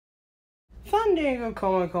San Diego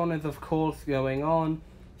Comic-Con is of course going on,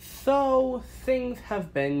 so things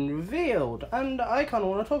have been revealed, and I kind of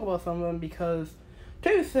want to talk about some of them because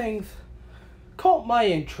two things caught my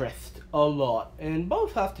interest a lot, and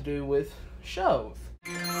both have to do with shows.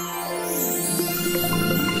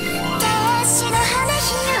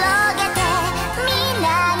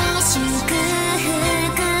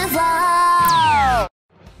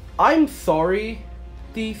 I'm sorry,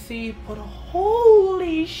 DC, but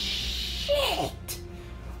holy shit!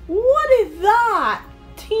 What is that?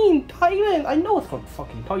 Teen Titans? I know it's called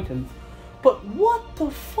fucking Titans, but what the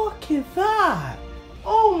fuck is that?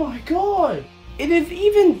 Oh my god! It is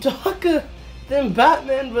even darker than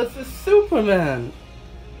Batman vs Superman!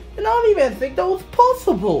 And I don't even think that was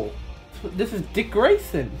possible! This is Dick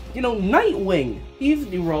Grayson, you know, Nightwing. He's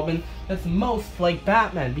the Robin that's most like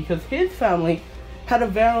Batman because his family had a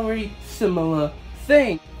very similar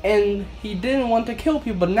thing. And he didn't want to kill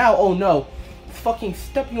people, but now, oh no, he's fucking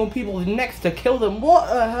stepping on people's necks to kill them.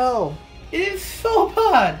 What the hell? It is so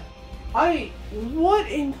bad. What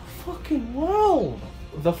in the fucking world?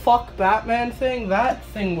 The fuck Batman thing? That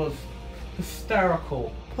thing was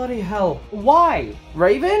hysterical. Bloody hell. Why?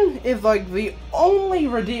 Raven is like the only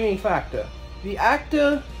redeeming factor. The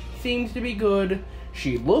actor seems to be good.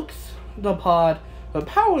 She looks the part. Her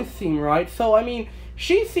powers seem right. So, I mean,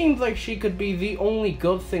 she seems like she could be the only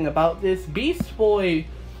good thing about this. Beast Boy,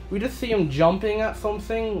 we just see him jumping at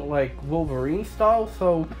something like Wolverine style.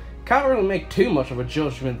 So, can't really make too much of a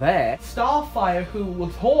judgment there. Starfire, who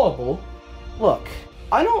was horrible. Look,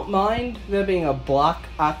 I don't mind there being a black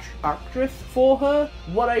actress for her.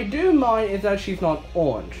 What I do mind is that she's not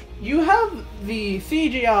orange. You have the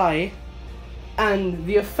CGI and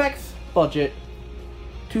the effects budget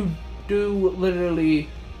to do literally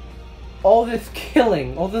all this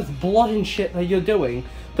killing, all this blood and shit that you're doing,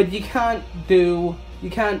 but you can't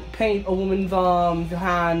paint a woman's arms,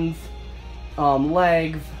 hands,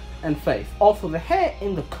 legs, and face. Also, the hair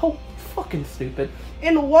in the coat, fucking stupid.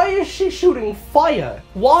 And why is she shooting fire?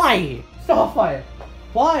 Why? Starfire.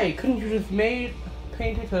 Why couldn't you just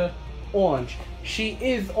painted her orange? She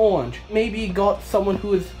is orange. Maybe got someone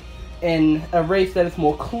who is in a race that is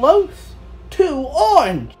more close to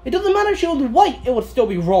orange. It doesn't matter if she was white, it would still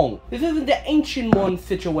be wrong. This isn't the Ancient One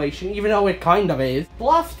situation, even though it kind of is.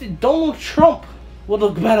 Blasted Donald Trump would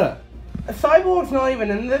look better. Cyborg's not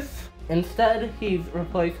even in this. Instead, he's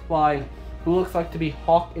replaced by who looks like to be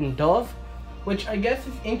Hawk and Dove, which I guess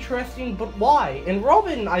is interesting, but why? And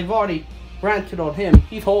Robin, I've already ranted on him.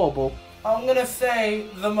 He's horrible. I'm gonna say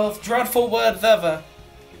the most dreadful words ever.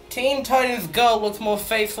 Teen Titans Go looks more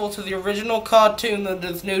faithful to the original cartoon than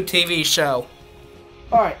this new TV show.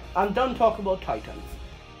 Alright, I'm done talking about Titans.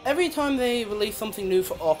 Every time they release something new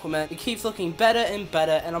for Aquaman, it keeps looking better and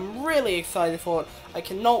better, and I'm really excited for it. I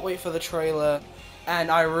cannot wait for the trailer.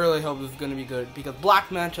 And I really hope it's going to be good, because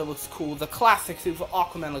Black Manta looks cool, the classic suit for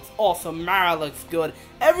Aquaman looks awesome, Mara looks good,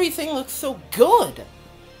 everything looks so good!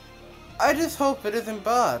 I just hope it isn't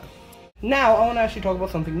bad. Now, I want to actually talk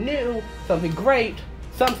about something new, something great,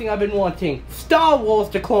 something I've been wanting. Star Wars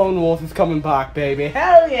The Clone Wars is coming back, baby,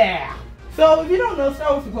 hell yeah! So, if you don't know,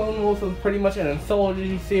 Star Wars The Clone Wars was pretty much an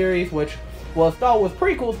anthology series, which was Star Wars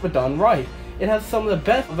prequels, but done right. It has some of the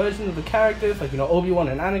best versions of the characters, like, you know, Obi-Wan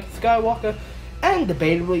and Anakin Skywalker, and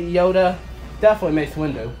debatably Yoda, definitely Mace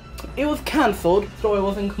Windu. It was cancelled, story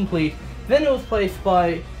wasn't complete, then it was placed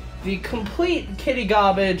by the complete kitty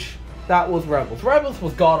garbage that was Rebels. Rebels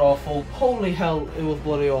was god-awful, holy hell, it was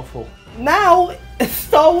bloody awful. Now,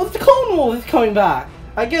 Star Wars The Clone Wars is coming back.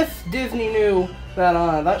 I guess Disney knew that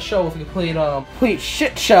that show was a complete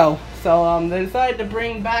shit show, so they decided to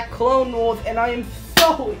bring back Clone Wars, and I am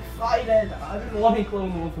so excited. I've been wanting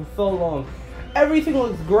Clone Wars for so long. Everything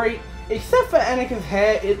looks great. Except for Anakin's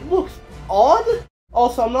hair, it looks odd.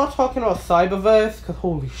 Also, I'm not talking about cyberverse, because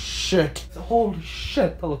holy shit,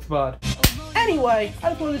 that looks bad. Anyway, I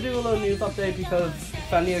just wanted to do a little news update because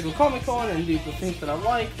San Diego Comic-Con, and these are things that I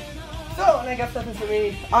like. So, and I guess that's it for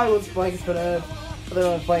me. I was blankisfornerds, other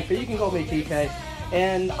than blank, but you can call me TK,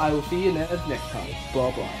 and I will see you next time.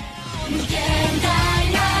 Blah blah.